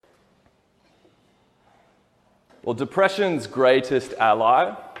Well, depression's greatest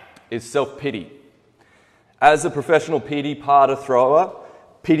ally is self-pity. As a professional pity party thrower,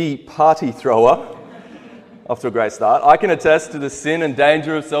 off to a great start, I can attest to the sin and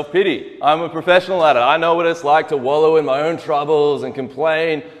danger of self-pity. I'm a professional at it. I know what it's like to wallow in my own troubles and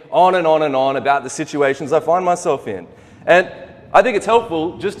complain on and on and on about the situations I find myself in. And I think it's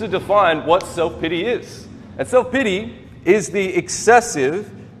helpful just to define what self-pity is. And self-pity is the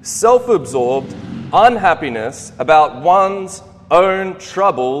excessive, self-absorbed unhappiness about one's own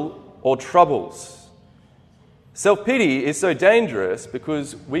trouble or troubles. Self-pity is so dangerous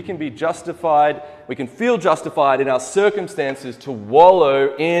because we can feel justified in our circumstances to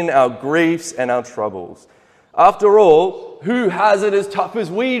wallow in our griefs and our troubles. After all, who has it as tough as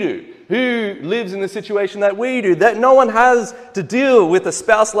we do? Who lives in the situation that we do? That no one has to deal with a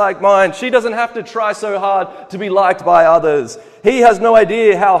spouse like mine. She doesn't have to try so hard to be liked by others. He has no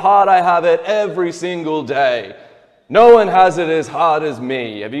idea how hard I have it every single day. No one has it as hard as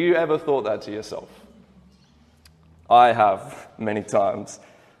me. Have you ever thought that to yourself? I have many times.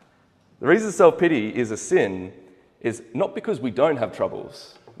 The reason self-pity is a sin is not because we don't have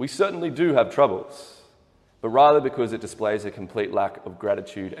troubles. We certainly do have troubles, but rather because it displays a complete lack of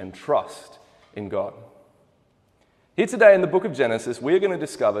gratitude and trust in God. Here today in the book of Genesis, we're going to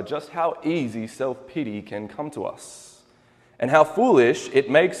discover just how easy self-pity can come to us and how foolish it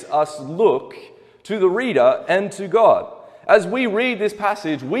makes us look to the reader and to God. As we read this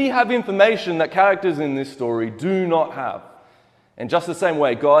passage, we have information that characters in this story do not have. In just the same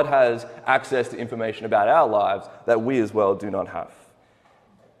way, God has access to information about our lives that we as well do not have.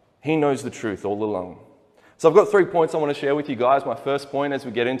 He knows the truth all along. So I've got 3 points I want to share with you guys. My first point as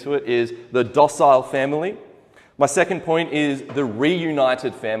we get into it is the docile family. My second point is the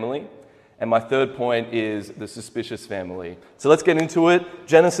reunited family. And my third point is the suspicious family. So let's get into it.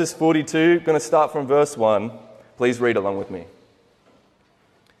 Genesis 42, going to start from verse 1. Please read along with me.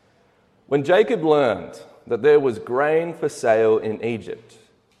 When Jacob learned that there was grain for sale in Egypt,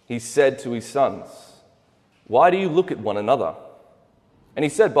 he said to his sons, "Why do you look at one another?" And he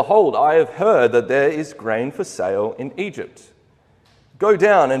said, "Behold, I have heard that there is grain for sale in Egypt. Go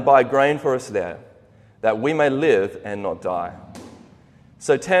down and buy grain for us there, that we may live and not die."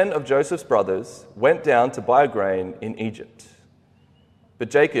 So 10 of Joseph's brothers went down to buy grain in Egypt.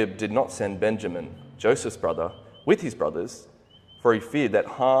 But Jacob did not send Benjamin, Joseph's brother, with his brothers, for he feared that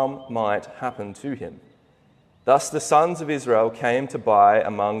harm might happen to him. Thus the sons of Israel came to buy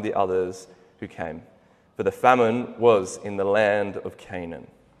among the others who came, for the famine was in the land of Canaan.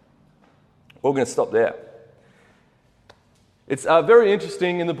 We're going to stop there. It's very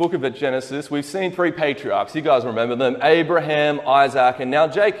interesting in the book of Genesis. We've seen 3 patriarchs. You guys remember them: Abraham, Isaac, and now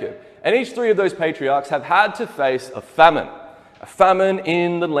Jacob. And each 3 of those patriarchs have had to face a famine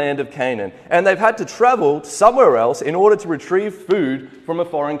in the land of Canaan. And they've had to travel somewhere else in order to retrieve food from a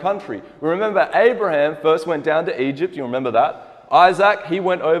foreign country. We remember Abraham first went down to Egypt. You remember that? Isaac, he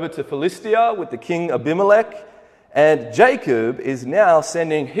went over to Philistia with the king Abimelech. And Jacob is now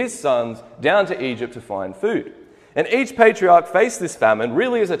sending his sons down to Egypt to find food. And each patriarch faced this famine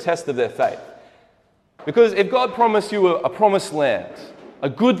really as a test of their faith. Because if God promised you a promised land, a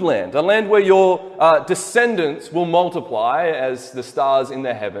good land, a land where your descendants will multiply as the stars in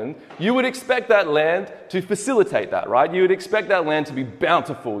the heaven, you would expect that land to facilitate that, right? You would expect that land to be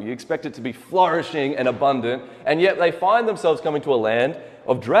bountiful. You expect it to be flourishing and abundant. And yet they find themselves coming to a land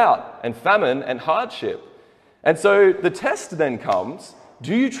of drought and famine and hardship. And so the test then comes: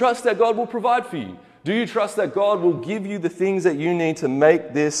 do you trust that God will provide for you? Do you trust that God will give you the things that you need to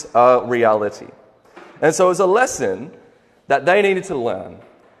make this a reality? And so it's a lesson that they needed to learn,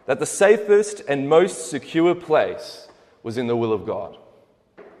 that the safest and most secure place was in the will of God.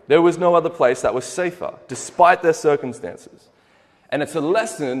 There was no other place that was safer, despite their circumstances. And it's a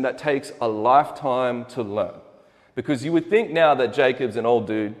lesson that takes a lifetime to learn. Because you would think now that Jacob's an old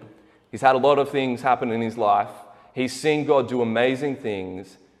dude, he's had a lot of things happen in his life, he's seen God do amazing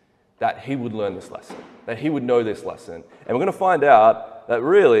things, that he would learn this lesson, that he would know this lesson. And we're going to find out that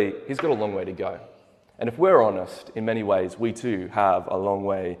really he's got a long way to go. And if we're honest, in many ways, we too have a long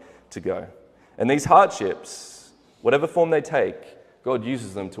way to go. And these hardships, whatever form they take, God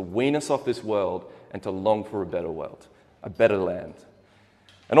uses them to wean us off this world and to long for a better world, a better land.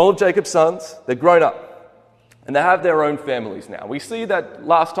 And all of Jacob's sons, they're grown up and they have their own families now. We see that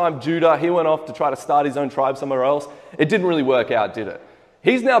last time Judah, he went off to try to start his own tribe somewhere else. It didn't really work out, did it?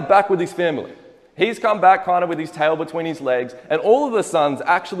 He's now back with his family. He's come back kind of with his tail between his legs, and all of the sons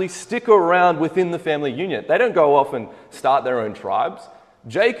actually stick around within the family unit. They don't go off and start their own tribes.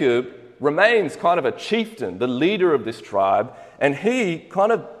 Jacob remains kind of a chieftain, the leader of this tribe, and he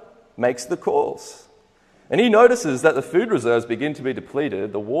kind of makes the calls. And he notices that the food reserves begin to be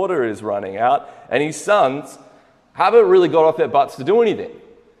depleted, the water is running out, and his sons haven't really got off their butts to do anything.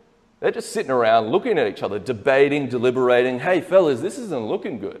 They're just sitting around looking at each other, debating, deliberating. Hey, fellas, this isn't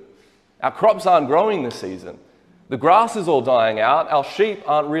looking good. Our crops aren't growing this season. The grass is all dying out. Our sheep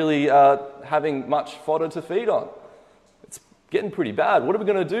aren't really having much fodder to feed on. It's getting pretty bad. What are we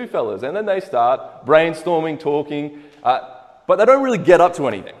going to do, fellas? And then they start brainstorming, talking, but they don't really get up to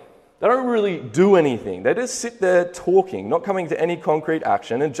anything. They don't really do anything. They just sit there talking, not coming to any concrete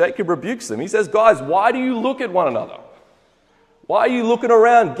action. And Jacob rebukes them. He says, guys, why do you look at one another? Why are you looking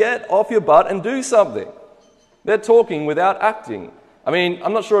around? Get off your butt and do something. They're talking without acting. I mean,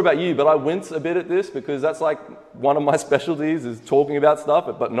 I'm not sure about you, but I wince a bit at this because that's like one of my specialties is talking about stuff,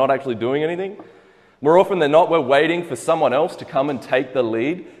 but not actually doing anything. More often than not, we're waiting for someone else to come and take the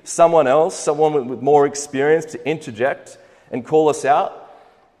lead. Someone with more experience to interject and call us out.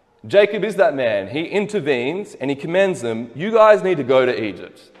 Jacob is that man. He intervenes and he commends them. You guys need to go to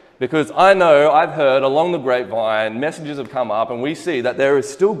Egypt because I know, I've heard along the grapevine, messages have come up and we see that there is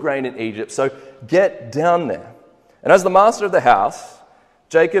still grain in Egypt, so get down there. And as the master of the house,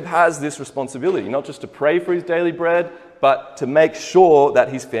 Jacob has this responsibility, not just to pray for his daily bread, but to make sure that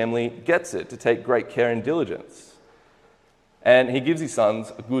his family gets it, to take great care and diligence. And he gives his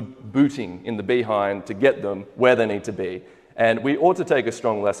sons a good booting in the behind to get them where they need to be. And we ought to take a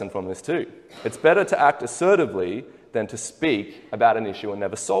strong lesson from this too. It's better to act assertively than to speak about an issue and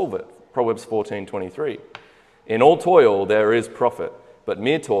never solve it. Proverbs 14:23. In all toil there is profit, but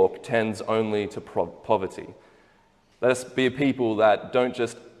mere talk tends only to poverty. Let us be a people that don't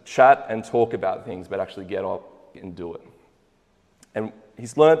just chat and talk about things, but actually get up and do it. And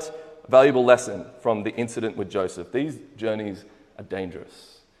he's learnt a valuable lesson from the incident with Joseph. These journeys are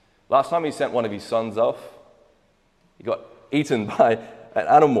dangerous. Last time he sent one of his sons off, he got eaten by an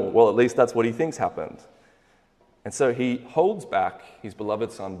animal. Well, at least that's what he thinks happened. And so he holds back his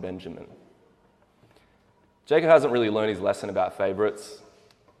beloved son Benjamin. Jacob hasn't really learned his lesson about favorites.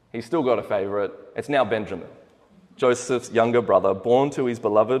 He's still got a favorite. It's now Benjamin, Joseph's younger brother, born to his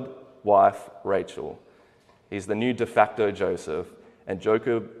beloved wife Rachel. He's the new de facto Joseph, and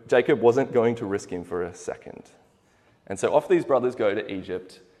Jacob wasn't going to risk him for a second. And so off these brothers go to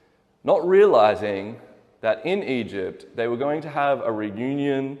Egypt, not realizing that in Egypt they were going to have a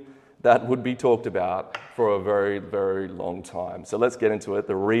reunion that would be talked about for a very, very long time. So let's get into it.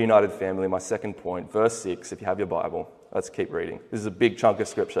 The reunited family, my second point, verse 6, if you have your Bible. Let's keep reading. This is a big chunk of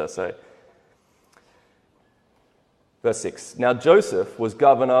scripture, so. Verse 6, now Joseph was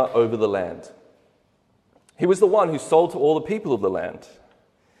governor over the land. He was the one who sold to all the people of the land.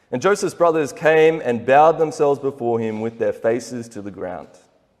 And Joseph's brothers came and bowed themselves before him with their faces to the ground.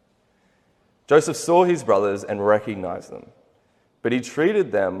 Joseph saw his brothers and recognized them, but he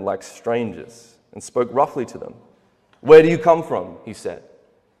treated them like strangers and spoke roughly to them. Where do you come from? He said.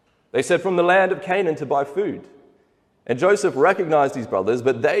 They said, from the land of Canaan to buy food. And Joseph recognized his brothers,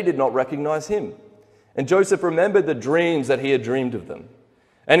 but they did not recognize him. And Joseph remembered the dreams that he had dreamed of them.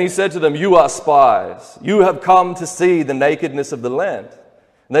 And he said to them, you are spies. You have come to see the nakedness of the land.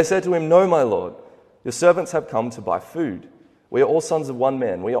 And they said to him, no, my lord, your servants have come to buy food. We are all sons of one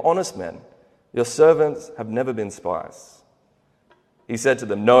man. We are honest men. Your servants have never been spies. He said to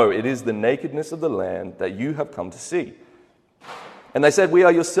them, no, it is the nakedness of the land that you have come to see. And they said, we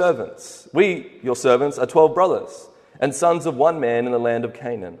are your servants. We, your servants, are 12 brothers and sons of one man in the land of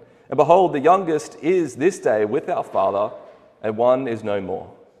Canaan. And behold, the youngest is this day with our father, and one is no more.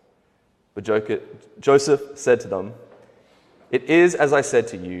 But Joseph said to them, it is as I said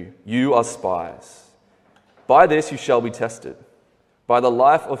to you, you are spies. By this you shall be tested. By the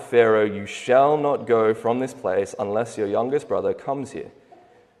life of Pharaoh, you shall not go from this place unless your youngest brother comes here.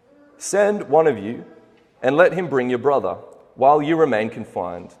 Send one of you and let him bring your brother while you remain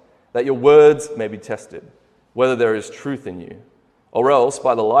confined, that your words may be tested, whether there is truth in you. Or else,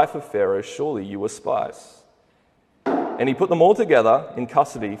 by the life of Pharaoh, surely you were spies. And he put them all together in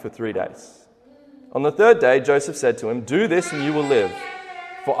custody for 3 days. On the third day, Joseph said to him, do this and you will live,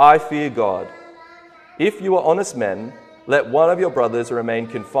 for I fear God. If you are honest men, let one of your brothers remain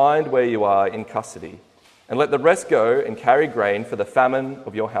confined where you are in custody, and let the rest go and carry grain for the famine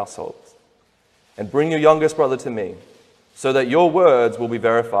of your households. And bring your youngest brother to me, so that your words will be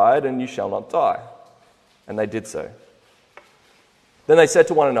verified and you shall not die. And they did so. Then they said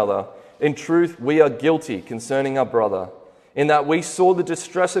to one another, in truth, we are guilty concerning our brother, in that we saw the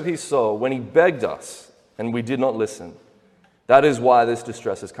distress of his soul when he begged us, and we did not listen. That is why this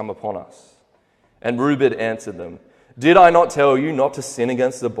distress has come upon us. And Reuben answered them, did I not tell you not to sin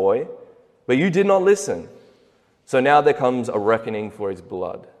against the boy? But you did not listen. So now there comes a reckoning for his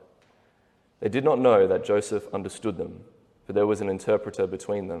blood. They did not know that Joseph understood them, for there was an interpreter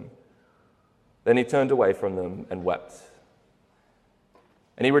between them. Then he turned away from them and wept.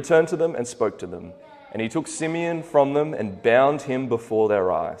 And he returned to them and spoke to them. And he took Simeon from them and bound him before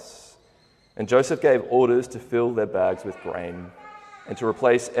their eyes. And Joseph gave orders to fill their bags with grain, and to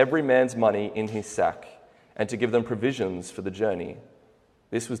replace every man's money in his sack, and to give them provisions for the journey.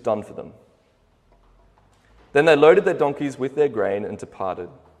 This was done for them. Then they loaded their donkeys with their grain and departed.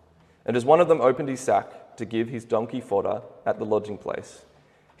 And as one of them opened his sack to give his donkey fodder at the lodging place,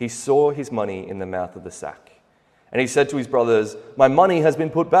 he saw his money in the mouth of the sack. And he said to his brothers, "My money has been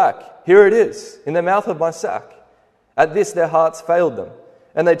put back. Here it is, in the mouth of my sack." At this their hearts failed them,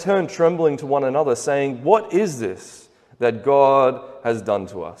 and they turned trembling to one another, saying, "What is this that God has done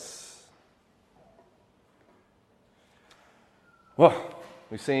to us?" Well,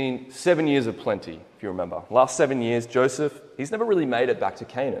 we've seen 7 years of plenty, if you remember. Last 7 years, Joseph, he's never really made it back to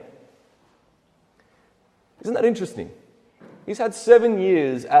Canaan. Isn't that interesting? He's had 7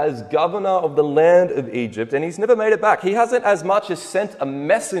 years as governor of the land of Egypt, and he's never made it back. He hasn't as much as sent a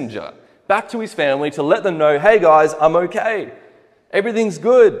messenger back to his family to let them know, "Hey guys, I'm okay. Everything's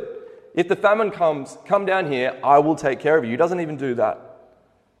good. If the famine comes, come down here, I will take care of you." He doesn't even do that.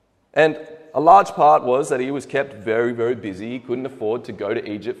 And a large part was that he was kept very, very busy. He couldn't afford to go to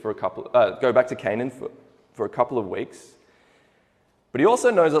Egypt go back to Canaan for a couple of weeks. But he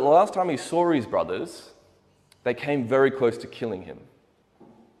also knows that the last time he saw his brothers, they came very close to killing him.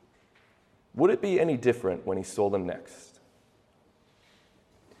 Would it be any different when he saw them next?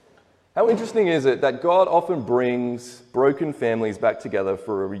 How interesting is it that God often brings broken families back together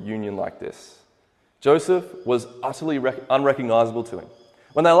for a reunion like this? Joseph was utterly unrecognizable to him.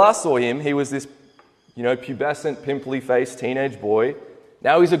 When they last saw him, he was this, pubescent, pimply-faced teenage boy.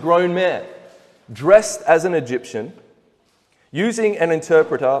 Now he's a grown man, dressed as an Egyptian, using an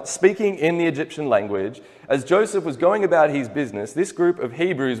interpreter, speaking in the Egyptian language. As Joseph was going about his business, this group of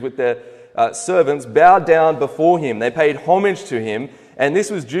Hebrews with their servants bowed down before him. They paid homage to him, and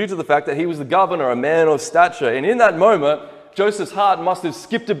this was due to the fact that he was the governor, a man of stature. And in that moment, Joseph's heart must have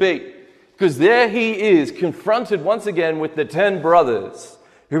skipped a beat, because there he is, confronted once again with the 10 brothers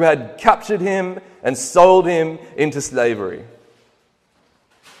who had captured him and sold him into slavery.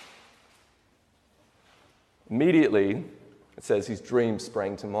 Immediately, it says his dream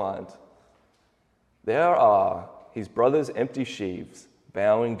sprang to mind. There are his brothers' empty sheaves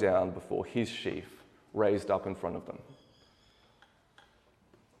bowing down before his sheaf raised up in front of them.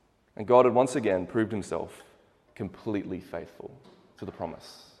 And God had once again proved himself completely faithful to the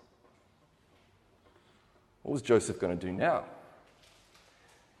promise. What was Joseph going to do now?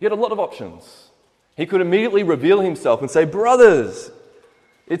 He had a lot of options. He could immediately reveal himself and say, "Brothers,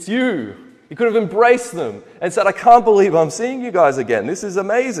 it's you." He could have embraced them and said, "I can't believe I'm seeing you guys again. This is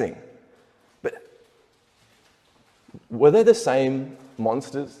amazing." But were they the same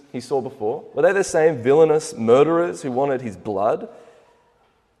monsters he saw before? Were they the same villainous murderers who wanted his blood?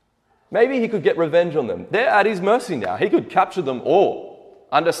 Maybe he could get revenge on them. They're at his mercy now. He could capture them all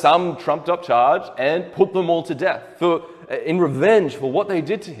under some trumped-up charge and put them all to death in revenge for what they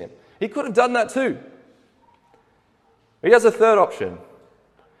did to him. He could have done that too. He has a third option.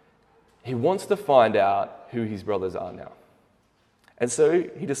 He wants to find out who his brothers are now. And so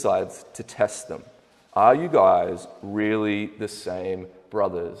he decides to test them. Are you guys really the same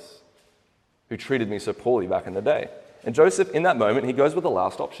brothers who treated me so poorly back in the day? And Joseph, in that moment, he goes with the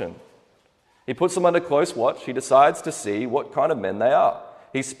last option. He puts them under close watch. He decides to see what kind of men they are.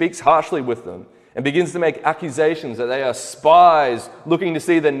 He speaks harshly with them and begins to make accusations that they are spies looking to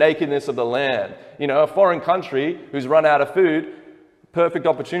see the nakedness of the land. A foreign country who's run out of food, perfect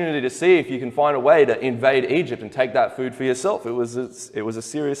opportunity to see if you can find a way to invade Egypt and take that food for yourself. It was a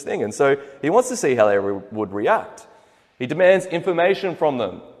serious thing. And so he wants to see how they would react. He demands information from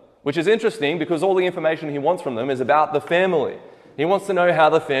them, which is interesting because all the information he wants from them is about the family. He wants to know how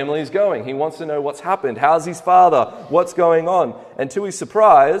the family is going. He wants to know what's happened. How's his father? What's going on? And to his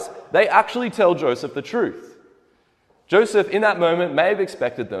surprise, they actually tell Joseph the truth. Joseph, in that moment, may have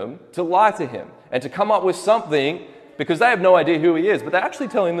expected them to lie to him and to come up with something because they have no idea who he is, but they're actually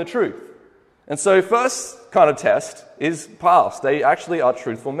telling the truth. And so first kind of test is passed. They actually are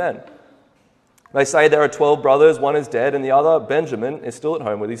truthful men. They say there are 12 brothers, one is dead, and the other, Benjamin, is still at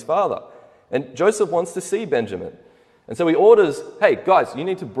home with his father. And Joseph wants to see Benjamin. And so he orders, "Hey, guys, you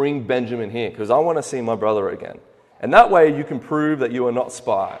need to bring Benjamin here because I want to see my brother again. And that way you can prove that you are not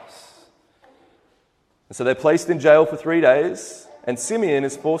spies." And so they're placed in jail for 3 days, and Simeon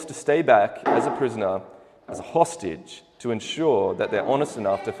is forced to stay back as a prisoner, as a hostage, to ensure that they're honest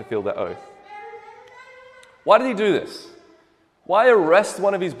enough to fulfill their oath. Why did he do this? Why arrest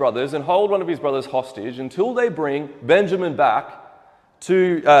one of his brothers and hold one of his brothers hostage until they bring Benjamin back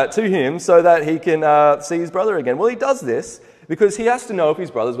to him so that he can see his brother again? Well, he does this because he has to know if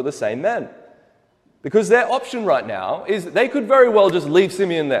his brothers were the same men. Because their option right now is they could very well just leave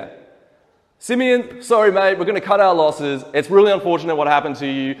Simeon there. Simeon, sorry mate, we're going to cut our losses. It's really unfortunate what happened to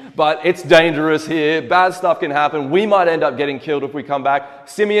you, but it's dangerous here. Bad stuff can happen. We might end up getting killed if we come back.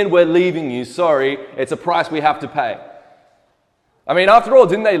 Simeon, we're leaving you. Sorry, it's a price we have to pay. I mean, after all,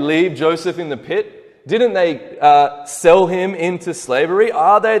 didn't they leave Joseph in the pit? Didn't they sell him into slavery?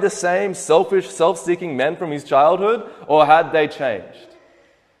 Are they the same selfish, self-seeking men from his childhood, or had they changed?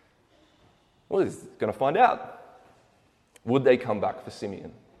 Well, he's going to find out. Would they come back for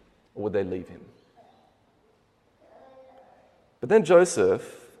Simeon, or would they leave him? But then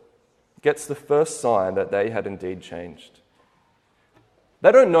Joseph gets the first sign that they had indeed changed.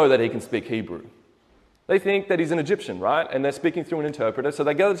 They don't know that he can speak Hebrew. They think that he's an Egyptian, right? And they're speaking through an interpreter, so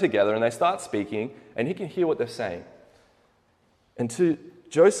they gather together and they start speaking, and he can hear what they're saying. And to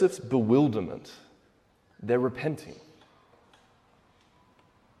Joseph's bewilderment, they're repenting.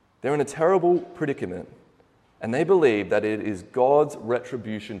 They're in a terrible predicament, and they believe that it is God's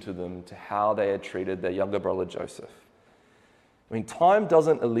retribution to them to how they had treated their younger brother Joseph. I mean, time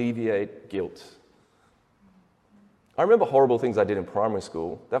doesn't alleviate guilt. I remember horrible things I did in primary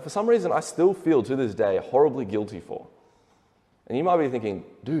school that for some reason I still feel to this day horribly guilty for. And you might be thinking,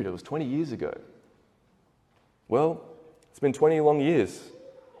 dude, it was 20 years ago. Well, it's been 20 long years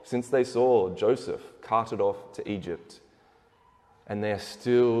since they saw Joseph carted off to Egypt. And they're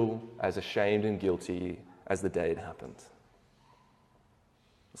still as ashamed and guilty as the day it happened.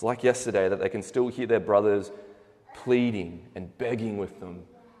 It's like yesterday that they can still hear their brothers pleading and begging with them,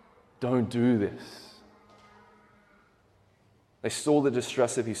 don't do this. They saw the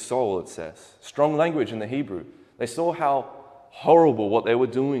distress of his soul, it says. Strong language in the Hebrew. They saw how horrible what they were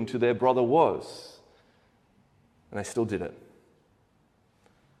doing to their brother was. And they still did it.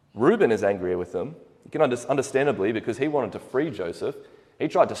 Reuben is angrier with them. You can understandably, because he wanted to free Joseph. He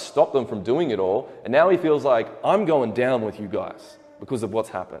tried to stop them from doing it all, and now he feels like, I'm going down with you guys because of what's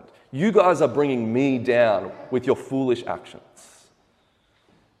happened. You guys are bringing me down with your foolish actions.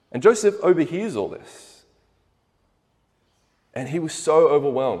 And Joseph overhears all this. And he was so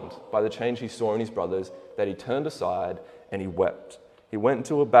overwhelmed by the change he saw in his brothers that he turned aside and he wept. He went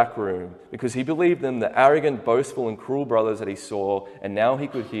into a back room because he believed them the arrogant, boastful, and cruel brothers that he saw, and now he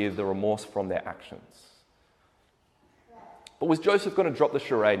could hear the remorse from their actions. But was Joseph going to drop the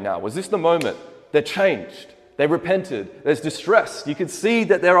charade now? Was this the moment? They're changed. They repented. There's distress. You can see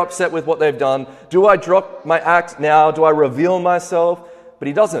that they're upset with what they've done. Do I drop my act now? Do I reveal myself? But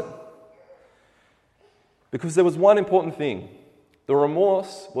he doesn't. Because there was one important thing. The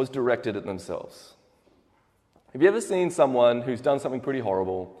remorse was directed at themselves. Have you ever seen someone who's done something pretty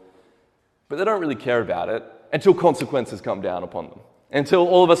horrible, but they don't really care about it until consequences come down upon them? Until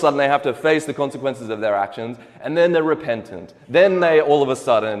all of a sudden they have to face the consequences of their actions, and then they're repentant. Then they all of a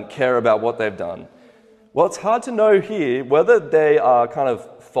sudden care about what they've done. Well, it's hard to know here whether they are kind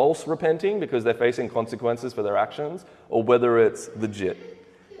of false repenting because they're facing consequences for their actions, or whether it's legit.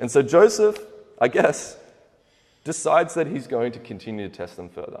 And so Joseph, I guess, decides that he's going to continue to test them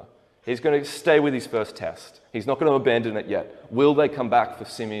further. He's going to stay with his first test. He's not going to abandon it yet. Will they come back for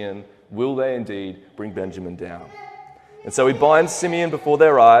Simeon? Will they indeed bring Benjamin down? And so he binds Simeon before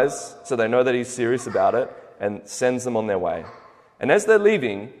their eyes so they know that he's serious about it and sends them on their way. And as they're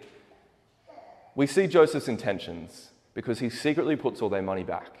leaving, we see Joseph's intentions because he secretly puts all their money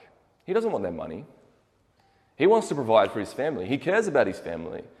back. He doesn't want their money. He wants to provide for his family. He cares about his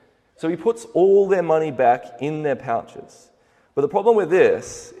family. So he puts all their money back in their pouches. But the problem with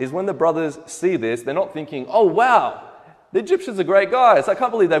this is when the brothers see this, they're not thinking, oh wow, the Egyptians are great guys. I can't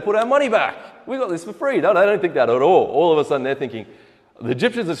believe they put our money back. We got this for free. No, they don't think that at all. All of a sudden they're thinking, the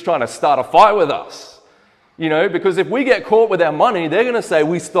Egyptians are trying to start a fight with us. You know, because if we get caught with our money, they're going to say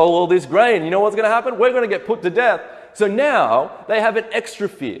we stole all this grain. You know what's going to happen? We're going to get put to death. So now they have an extra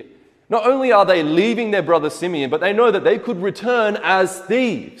fear. Not only are they leaving their brother Simeon, but they know that they could return as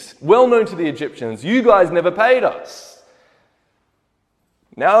thieves. Well known to the Egyptians. You guys never paid us.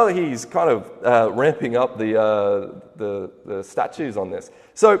 Now he's kind of ramping up the statues on this.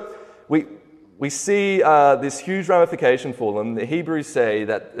 So we see this huge ramification for them. The Hebrews say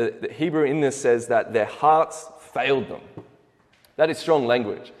that, the Hebrew in this says that their hearts failed them. That is strong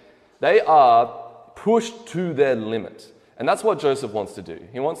language. They are pushed to their limit. And that's what Joseph wants to do.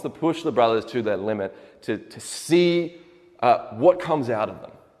 He wants to push the brothers to their limit to see what comes out of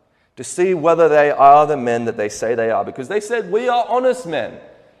them. To see whether they are the men that they say they are. Because they said, we are honest men.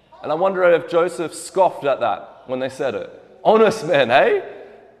 And I wonder if Joseph scoffed at that when they said it. honest men, eh?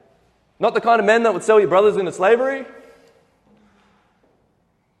 Not the kind of men that would sell your brothers into slavery?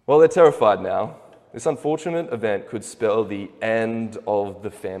 Well, they're terrified now. This unfortunate event could spell the end of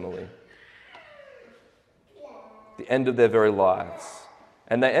the family, the end of their very lives.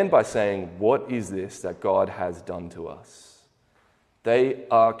 And they end by saying, "What is this that God has done to us?" They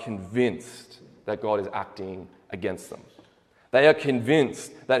are convinced that God is acting against them. They are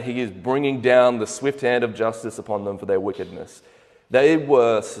convinced that he is bringing down the swift hand of justice upon them for their wickedness. They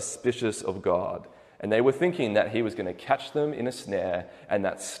were suspicious of God, and they were thinking that he was going to catch them in a snare, and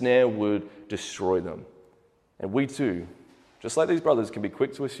that snare would destroy them. And we too, just like these brothers, can be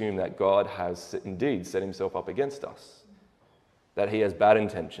quick to assume that God has indeed set himself up against us, that he has bad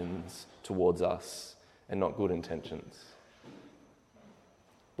intentions towards us and not good intentions.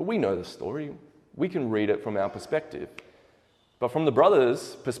 But we know the story. We can read it from our perspective. But from the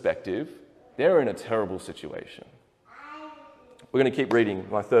brothers' perspective, they're in a terrible situation. We're going to keep reading.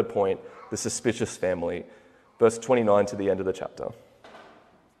 My third point, the suspicious family, verse 29 to the end of the chapter.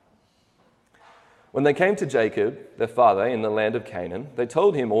 When they came to Jacob, their father, in the land of Canaan, they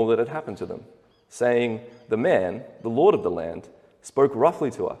told him all that had happened to them, saying, "The man, the lord of the land, spoke roughly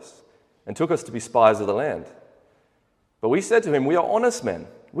to us and took us to be spies of the land. But we said to him, 'We are honest men.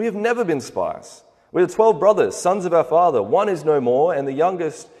 We have never been spies. We are 12 brothers, sons of our father. One is no more, and the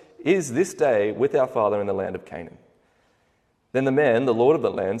youngest is this day with our father in the land of Canaan.' Then the man, the lord of the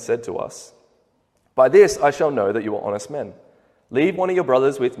land, said to us, 'By this I shall know that you are honest men. Leave one of your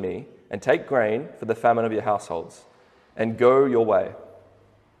brothers with me, and take grain for the famine of your households, and go your way.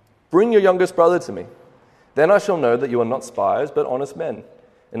 Bring your youngest brother to me. Then I shall know that you are not spies, but honest men,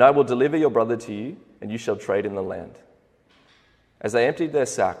 and I will deliver your brother to you, and you shall trade in the land.' As they emptied their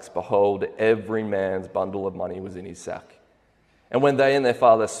sacks, behold, every man's bundle of money was in his sack. And when they and their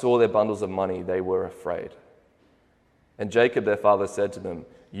father saw their bundles of money, they were afraid. And Jacob, their father, said to them,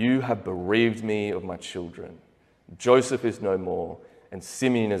 'You have bereaved me of my children. Joseph is no more, and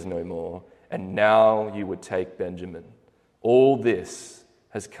Simeon is no more, and now you would take Benjamin. All this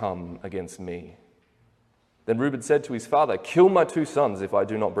has come against me.' Then Reuben said to his father, 'Kill my 2 sons if I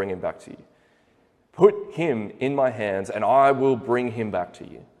do not bring him back to you. Put him in my hands, and I will bring him back to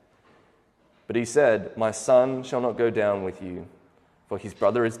you.' But he said, 'My son shall not go down with you, for his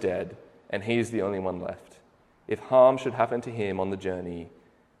brother is dead, and he is the only one left. If harm should happen to him on the journey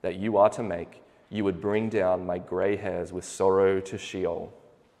that you are to make, you would bring down my grey hairs with sorrow to Sheol.'"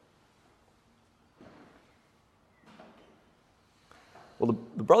 Well,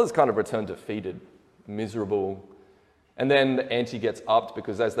 the brothers kind of return defeated, miserable, and then the ante gets upped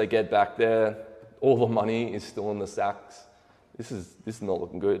because as they get back there, all the money is still in the sacks. This is not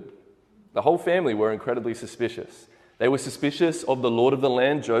looking good. The whole family were incredibly suspicious. They were suspicious of the lord of the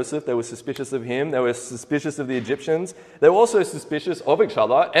land, Joseph. They were suspicious of him. They were suspicious of the Egyptians. They were also suspicious of each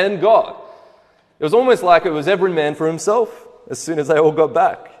other and God. It was almost like it was every man for himself as soon as they all got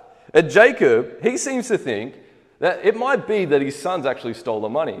back. And Jacob, he seems to think that it might be that his sons actually stole the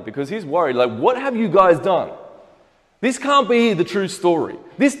money because he's worried, like, what have you guys done? This can't be the true story.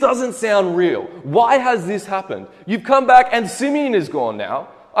 This doesn't sound real. Why has this happened? You've come back and Simeon is gone now.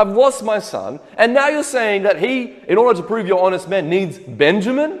 I've lost my son. And now you're saying that he, in order to prove you're honest men, needs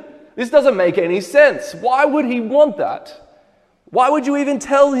Benjamin? This doesn't make any sense. Why would he want that? Why would you even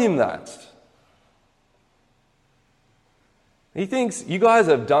tell him that? He thinks you guys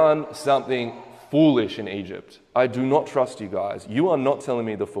have done something foolish in Egypt. I do not trust you guys. You are not telling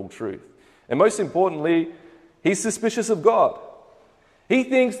me the full truth. And most importantly, he's suspicious of God. He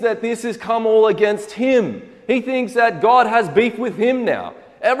thinks that this has come all against him. He thinks that God has beef with him now.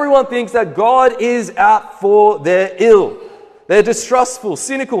 Everyone thinks that God is out for their ill. They're distrustful,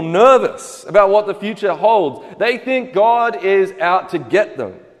 cynical, nervous about what the future holds. They think God is out to get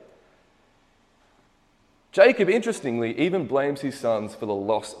them. Jacob, interestingly, even blames his sons for the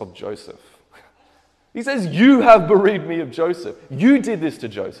loss of Joseph. He says, "You have bereaved me of Joseph. You did this to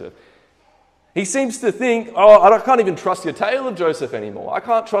Joseph." He seems to think, I can't even trust your tale of Joseph anymore. I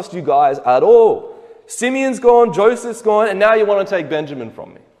can't trust you guys at all. Simeon's gone, Joseph's gone, and now you want to take Benjamin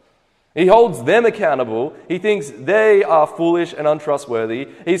from me. He holds them accountable. He thinks they are foolish and untrustworthy.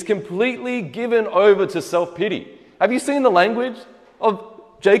 He's completely given over to self-pity. Have you seen the language of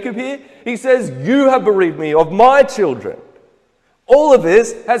Jacob here? He says, "You have bereaved me of my children. All of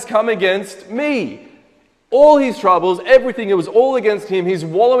this has come against me." All his troubles, everything, it was all against him. He's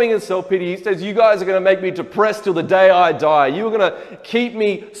wallowing in self-pity. He says, "You guys are going to make me depressed till the day I die. You're going to keep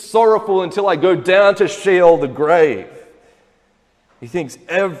me sorrowful until I go down to Sheol, the grave." He thinks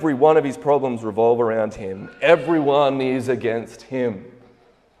every one of his problems revolve around him. Everyone is against him.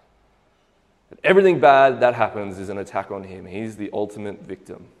 That everything bad that happens is an attack on him. He's the ultimate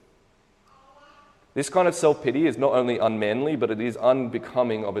victim. This kind of self-pity is not only unmanly, but it is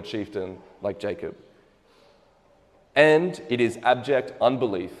unbecoming of a chieftain like Jacob. And it is abject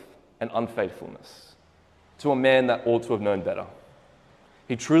unbelief and unfaithfulness to a man that ought to have known better.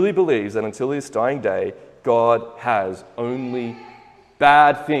 He truly believes that until his dying day, God has only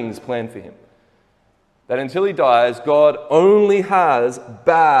bad things planned for him. That until he dies, God only has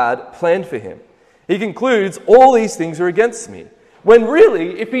bad planned for him. He concludes, all these things are against me. When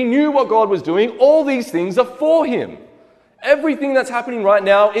really, if he knew what God was doing, all these things are for him. Everything that's happening right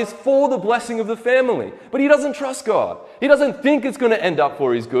now is for the blessing of the family. But he doesn't trust God. He doesn't think it's going to end up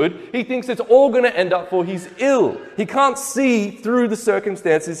for his good. He thinks it's all going to end up for his ill. He can't see through the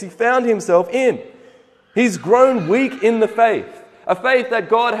circumstances he found himself in. He's grown weak in the faith, a faith that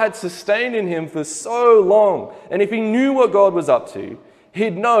God had sustained in him for so long. And if he knew what God was up to,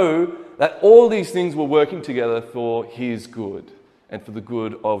 he'd know that all these things were working together for his good and for the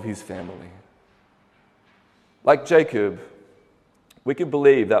good of his family. Like Jacob, we can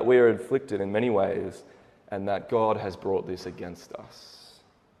believe that we are afflicted in many ways and that God has brought this against us.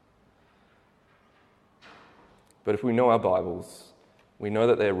 But if we know our Bibles, we know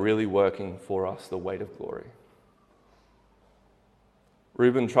that they're really working for us the weight of glory.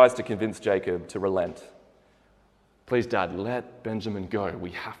 Reuben tries to convince Jacob to relent. Please, Dad, let Benjamin go.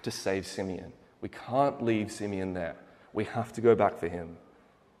 We have to save Simeon. We can't leave Simeon there. We have to go back for him.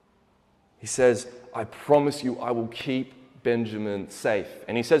 He says, I promise you I will keep Benjamin safe.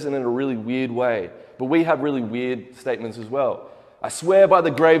 And he says it in a really weird way. But we have really weird statements as well. I swear by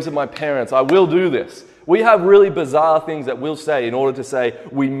the graves of my parents, I will do this. We have really bizarre things that we'll say in order to say,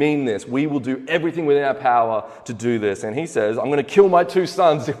 we mean this. We will do everything within our power to do this. And he says, I'm going to kill my 2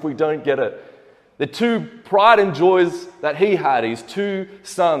 sons if we don't get it. The 2 pride and joys that he had, his 2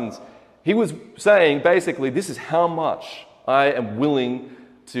 sons. He was saying, basically, this is how much I am willing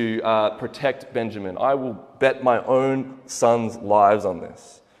to protect Benjamin. I will bet my own sons' lives on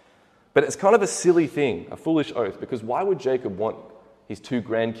this. But it's kind of a silly thing, a foolish oath, because why would Jacob want his 2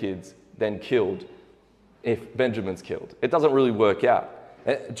 grandkids then killed if Benjamin's killed? It doesn't really work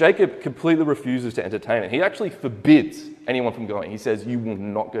out. Jacob completely refuses to entertain it. He actually forbids anyone from going. He says, you will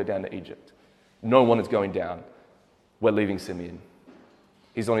not go down to Egypt. No one is going down. We're leaving Simeon.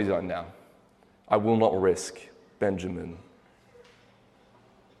 He's on his own now. I will not risk Benjamin.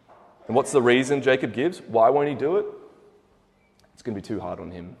 And what's the reason Jacob gives? Why won't he do it? It's going to be too hard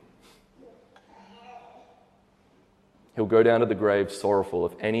on him. He'll go down to the grave sorrowful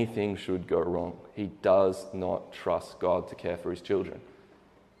if anything should go wrong. He does not trust God to care for his children.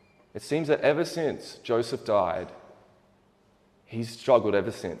 It seems that ever since Joseph died, he's struggled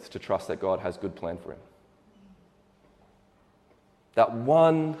ever since to trust that God has good plan for him. That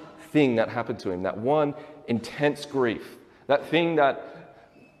one thing that happened to him, that one intense grief, that thing that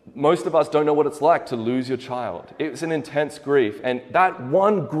most of us don't know what it's like to lose your child. It's an intense grief. And that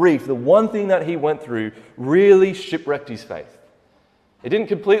one grief, the one thing that he went through, really shipwrecked his faith. It didn't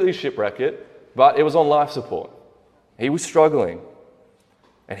completely shipwreck it, but it was on life support. He was struggling.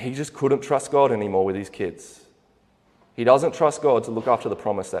 And he just couldn't trust God anymore with his kids. He doesn't trust God to look after the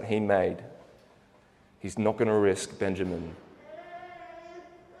promise that he made. He's not going to risk Benjamin.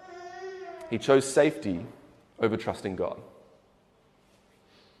 He chose safety over trusting God.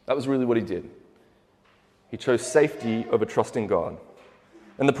 That was really what he did. He chose safety over trusting God.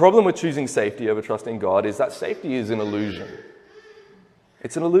 And the problem with choosing safety over trusting God is that safety is an illusion.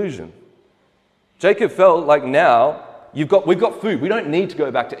 It's an illusion. Jacob felt like now we've got food. We don't need to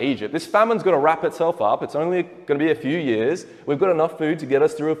go back to Egypt. This famine's going to wrap itself up. It's only going to be a few years. We've got enough food to get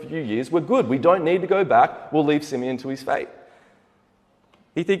us through a few years. We're good. We don't need to go back. We'll leave Simeon to his fate.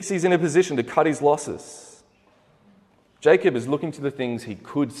 He thinks he's in a position to cut his losses. Jacob is looking to the things he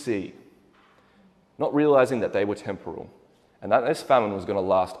could see, not realizing that they were temporal, and that this famine was going to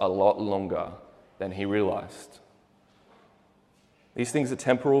last a lot longer than he realized. These things are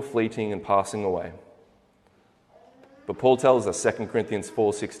temporal, fleeting, and passing away. But Paul tells us, 2 Corinthians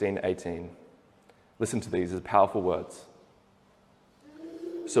 4:16-18. Listen to these as powerful words.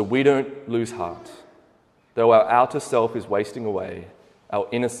 So we don't lose heart. Though our outer self is wasting away, our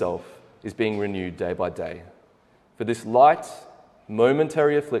inner self is being renewed day by day. For this light,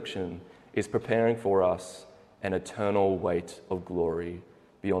 momentary affliction is preparing for us an eternal weight of glory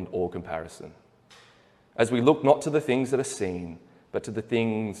beyond all comparison. As we look not to the things that are seen, but to the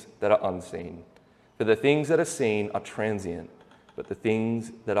things that are unseen. For the things that are seen are transient, but the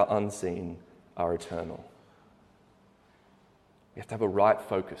things that are unseen are eternal. We have to have a right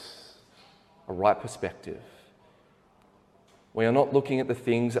focus, a right perspective. We are not looking at the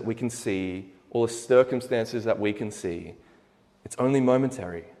things that we can see all the circumstances that we can see, it's only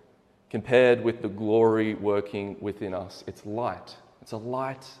momentary compared with the glory working within us. It's light. It's a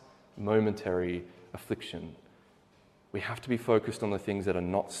light, momentary affliction. We have to be focused on the things that are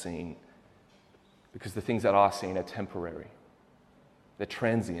not seen, because the things that are seen are temporary. They're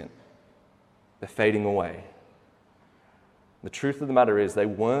transient. They're fading away. The truth of the matter is they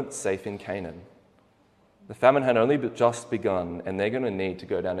weren't safe in Canaan. The famine had only just begun, and they're going to need to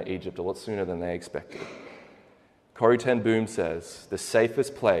go down to Egypt a lot sooner than they expected. Corrie ten Boom says, the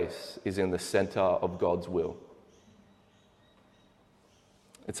safest place is in the center of God's will.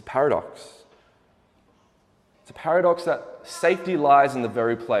 It's a paradox. It's a paradox that safety lies in the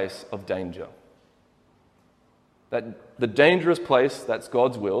very place of danger. That the dangerous place, that's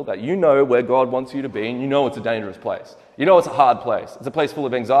God's will, that you know where God wants you to be, and you know it's a dangerous place. You know it's a hard place. It's a place full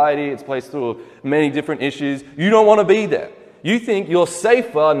of anxiety. It's a place full of many different issues. You don't want to be there. You think you're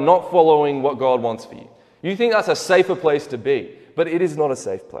safer not following what God wants for you. You think that's a safer place to be, but it is not a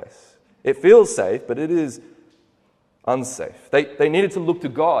safe place. It feels safe, but it is unsafe. They needed to look to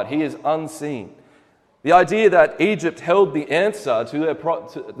God. He is unseen. The idea that Egypt held the answer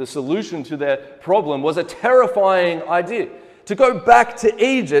to the solution to their problem was a terrifying idea. To go back to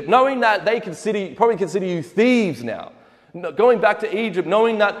Egypt, knowing that they probably consider you thieves now. Going back to Egypt,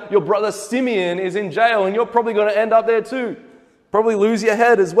 knowing that your brother Simeon is in jail and you're probably going to end up there too. Probably lose your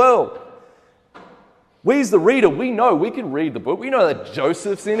head as well. We as the reader, we know, we can read the book. We know that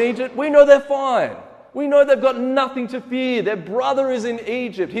Joseph's in Egypt. We know they're fine. We know they've got nothing to fear. Their brother is in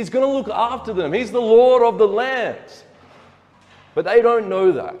Egypt. He's going to look after them. He's the Lord of the land. But they don't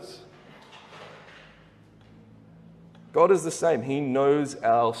know that. God is the same. He knows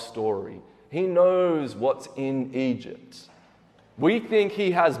our story. He knows what's in Egypt. We think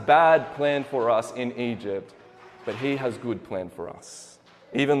He has bad plan for us in Egypt, but He has good plan for us,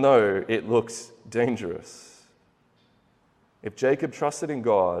 even though it looks dangerous. If Jacob trusted in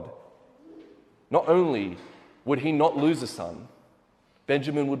God, not only would he not lose a son,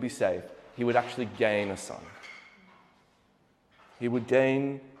 Benjamin would be safe, he would actually gain a son. He would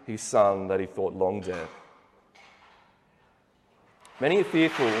gain his son that he thought long dead. Many are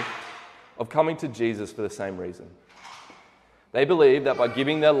fearful of coming to Jesus for the same reason. They believe that by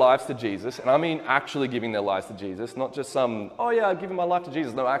giving their lives to Jesus, and I mean actually giving their lives to Jesus, not just some, oh yeah, I'm giving my life to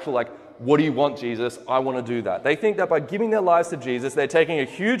Jesus. No, actual like, what do you want, Jesus? I want to do that. They think that by giving their lives to Jesus, they're taking a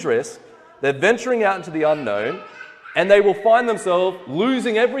huge risk, they're venturing out into the unknown, and they will find themselves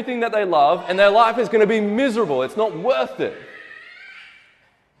losing everything that they love, and their life is going to be miserable. It's not worth it.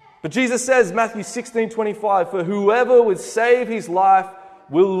 But Jesus says, Matthew 16:25, for whoever would save his life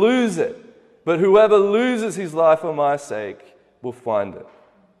will lose it, but whoever loses his life for my sake will find it.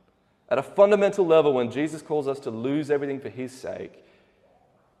 At a fundamental level, when Jesus calls us to lose everything for His sake,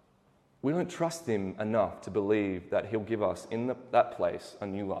 we don't trust Him enough to believe that He'll give us in that place a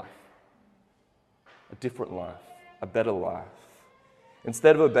new life, a different life, a better life.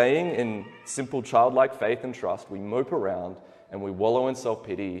 Instead of obeying in simple childlike faith and trust, we mope around and we wallow in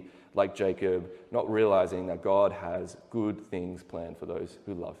self-pity like Jacob, not realizing that God has good things planned for those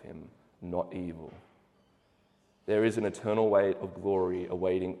who love Him, not evil. There is an eternal weight of glory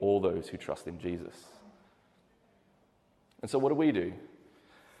awaiting all those who trust in Jesus. And so what do?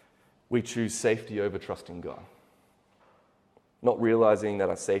 We choose safety over trusting God. Not realizing that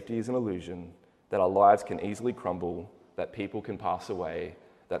our safety is an illusion, that our lives can easily crumble, that people can pass away,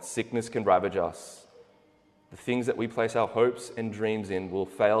 that sickness can ravage us. The things that we place our hopes and dreams in will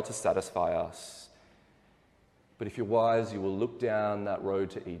fail to satisfy us. But if you're wise, you will look down that road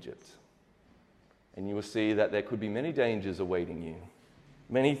to Egypt, and you will see that there could be many dangers awaiting you,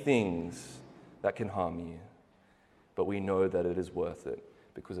 many things that can harm you. But we know that it is worth it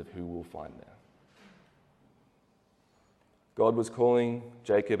because of who we'll find there. God was calling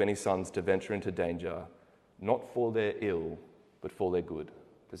Jacob and his sons to venture into danger, not for their ill, but for their good.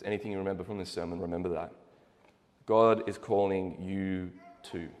 If there's anything you remember from this sermon, remember that. God is calling you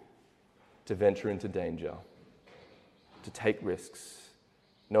too to venture into danger, to take risks,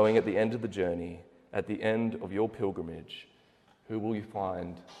 knowing at the end of the journey, at the end of your pilgrimage, who will you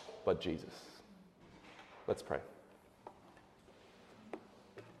find but Jesus? Let's pray.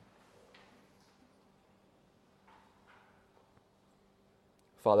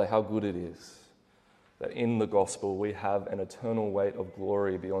 Father, how good it is that in the gospel we have an eternal weight of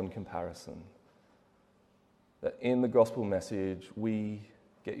glory beyond comparison. That in the gospel message we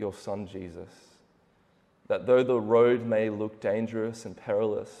get your Son Jesus. That though the road may look dangerous and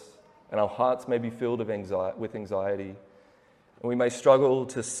perilous, and our hearts may be filled with anxiety, and we may struggle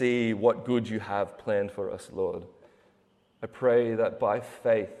to see what good you have planned for us, Lord, I pray that by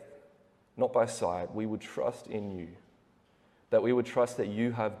faith not by sight. We would trust in you, that we would trust that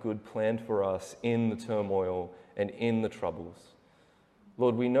you have good planned for us in the turmoil and in the troubles.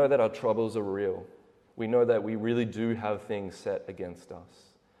 Lord, we know that our troubles are real. We know that we really do have things set against us.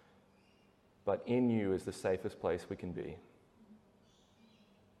 But in you is the safest place we can be.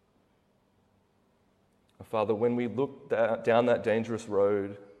 Father, when we look down that dangerous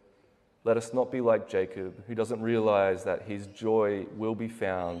road, let us not be like Jacob, who doesn't realize that his joy will be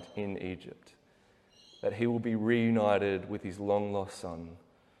found in Egypt, that he will be reunited with his long-lost son,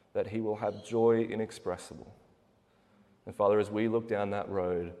 that he will have joy inexpressible. And Father, as we look down that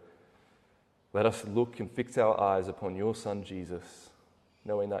road, let us look and fix our eyes upon your Son, Jesus,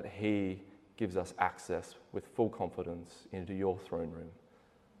 knowing that he gives us access with full confidence into your throne room.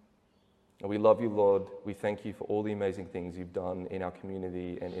 And we love you, Lord. We thank you for all the amazing things you've done in our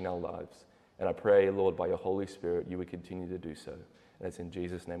community and in our lives. And I pray, Lord, by your Holy Spirit, you would continue to do so. And it's in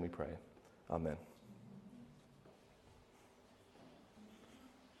Jesus' name we pray. Amen.